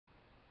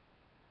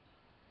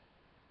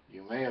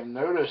You may have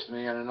noticed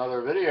me in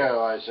another video.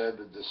 I said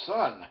that the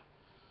sun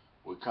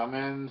would come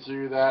in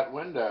through that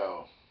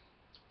window.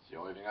 It's the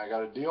only thing I got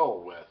to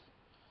deal with.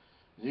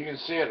 You can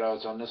see it. Oh,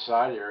 it's on this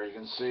side here. You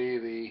can see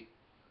the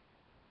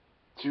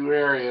two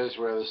areas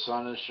where the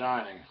sun is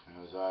shining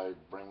as I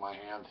bring my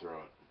hand through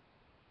it.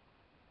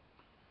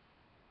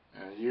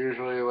 And it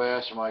usually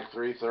lasts from like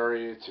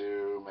 3:30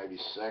 to maybe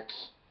 6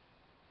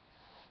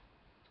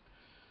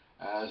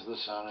 as the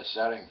sun is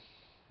setting.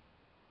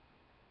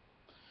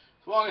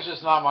 As long as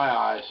it's not my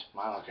eyes,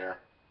 I don't care.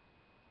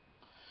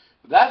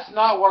 But that's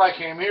not what I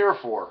came here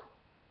for.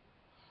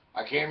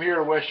 I came here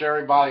to wish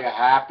everybody a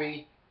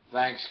happy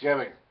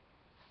Thanksgiving.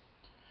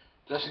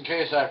 Just in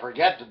case I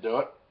forget to do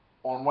it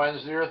on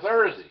Wednesday or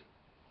Thursday.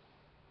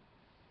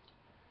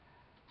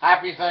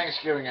 Happy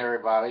Thanksgiving,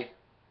 everybody,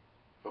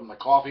 from the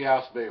Coffee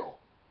House Beagle,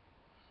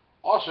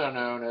 also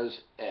known as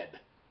Ed.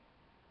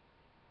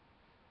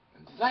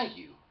 And thank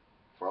you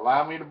for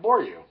allowing me to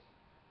bore you.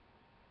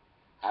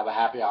 Have a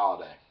happy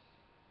holiday.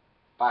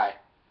 Bye.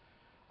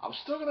 I'm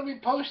still going to be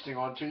posting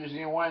on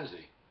Tuesday and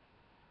Wednesday.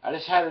 I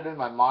just had it in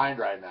my mind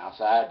right now,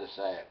 so I had to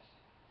say it.